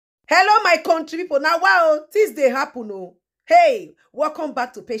Hello, my country people. Now, wow, things they happen. Oh, hey, welcome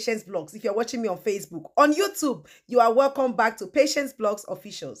back to Patience Blogs. If you're watching me on Facebook, on YouTube, you are welcome back to Patience Blogs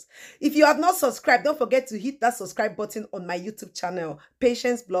Officials. If you have not subscribed, don't forget to hit that subscribe button on my YouTube channel,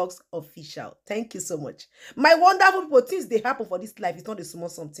 Patience Blogs Official. Thank you so much, my wonderful people. Things they happen for this life. It's not a small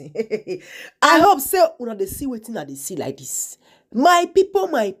something. I hope so. Una they see wetin I dey see like this. My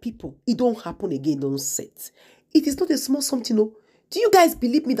people, it don't happen again. Don't set. It is not a small something. No. Do you guys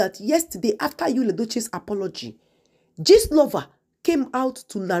believe me that yesterday, after May Yul-Edochie's apology, Gistlover came out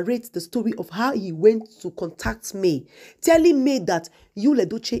to narrate the story of how he went to contact May, telling May that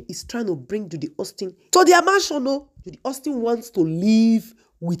Yul-Edochie is trying to bring Judy Austin to their mansion. No, Judy Austin wants to live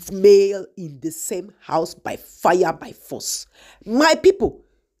with May in the same house by fire, by force. My people,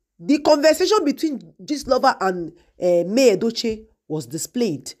 the conversation between Gistlover and May Yul-Edochie was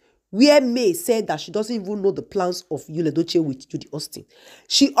displayed, where May said that she doesn't even know the plans of Yul-Edochie with Judy Austin.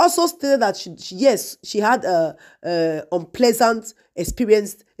 She also stated that she had a unpleasant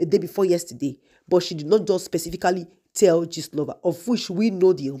experience a day before yesterday, but she did not just specifically tell Gistlover, of which we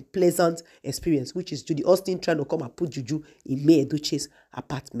know the unpleasant experience, which is Judy Austin trying to come and put Juju in May Yul-Edochie's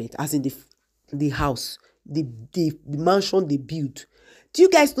apartment, as in the house, the mansion they built. Do you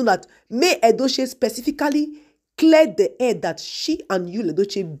guys know that May Yul-Edochie specifically cleared the air that she and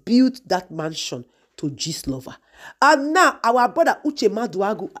Yul-Edochie built that mansion to Gistlover? And now our brother Uche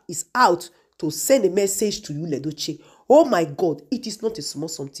Maduagwu is out to send a message to Yul-Edochie. Oh my God, it is not a small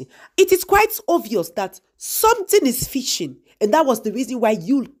something. It is quite obvious that something is fishing. And that was the reason why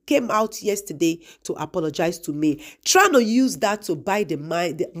Yul came out yesterday to apologize to May, trying to use that to buy the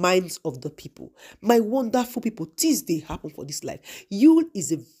minds of the people. My wonderful people, things they happen for this life. Yul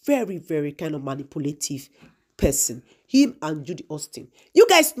is a very, very kind of manipulative person, him and Judy Austin. You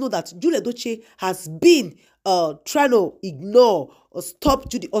guys know that Yul-Edochie has been trying to ignore or stop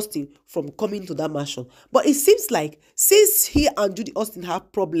Judy Austin from coming to that mansion. But it seems like since he and Judy Austin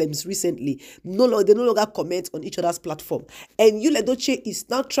have problems recently, they no longer comment on each other's platform. And Yul-Edochie is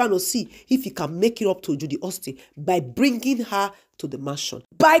now trying to see if he can make it up to Judy Austin by bringing her to the mansion.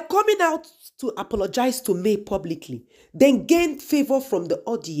 By coming out to apologize to May publicly, then gain favor from the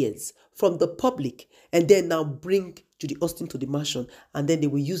audience, from the public, and then now bring Judy Austin to the mansion, and then they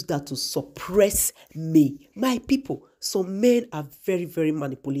will use that to suppress May. My people, some men are very, very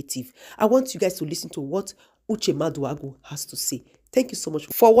manipulative. I want you guys to listen to what Uche Maduagwu has to say. Thank you so much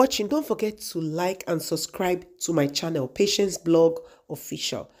for watching. Don't forget to like and subscribe to my channel, Patience Blog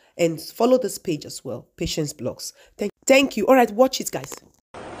Official, and follow this page as well, Patience Blogs. Thank you. All right, watch it, guys.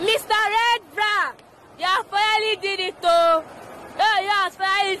 Mr. Red Bra, you finally did it, though. Oh, yes,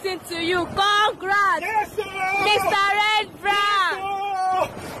 I listen to you. Congrats! Yes, sir! Mr. Red Bra!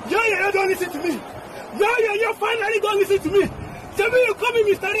 Yes, you don't listen to me. You finally don't listen to me. Tell me you call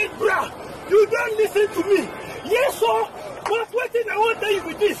me Mr. Red Bra. You don't listen to me. Yes, sir. But what thing I want to tell you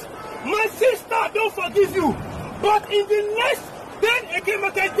with this, my sister don't forgive you. But in the next 10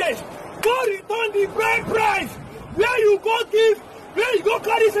 economic days, go return the bride price. Where you go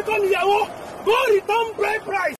carry second year, go return bride price.